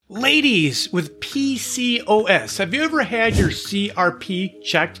Ladies with PCOS, have you ever had your CRP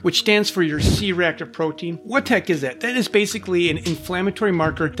checked, which stands for your C-reactive protein? What the heck is that? That is basically an inflammatory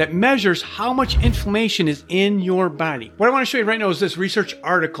marker that measures how much inflammation is in your body. What I want to show you right now is this research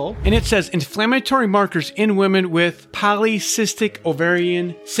article, and it says inflammatory markers in women with polycystic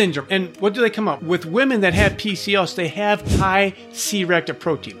ovarian syndrome. And what do they come up with? Women that have PCOS, they have high C-reactive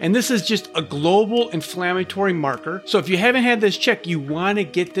protein. And this is just a global inflammatory marker. So if you haven't had this checked, you want to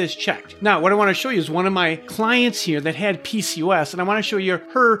get this checked. Now, what I want to show you is one of my clients here that had PCOS, and I want to show you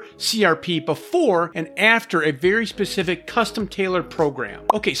her CRP before and after a very specific custom tailored program.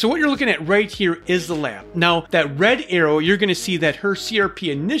 Okay, so what you're looking at right here is the lab. Now, that red arrow, you're going to see that her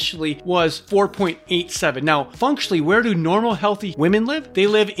CRP initially was 4.87. Now, functionally, where do normal healthy women live? They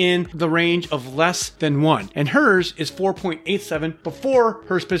live in the range of less than 1. And hers is 4.87 before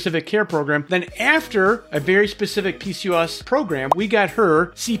her specific care program. Then after a very specific PCOS program, we got her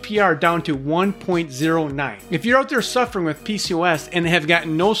CPR down to 1.09. If you're out there suffering with PCOS and have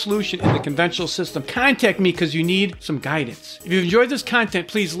gotten no solution in the conventional system, contact me because you need some guidance. If you've enjoyed this content,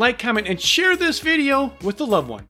 please like, comment, and share this video with a loved one.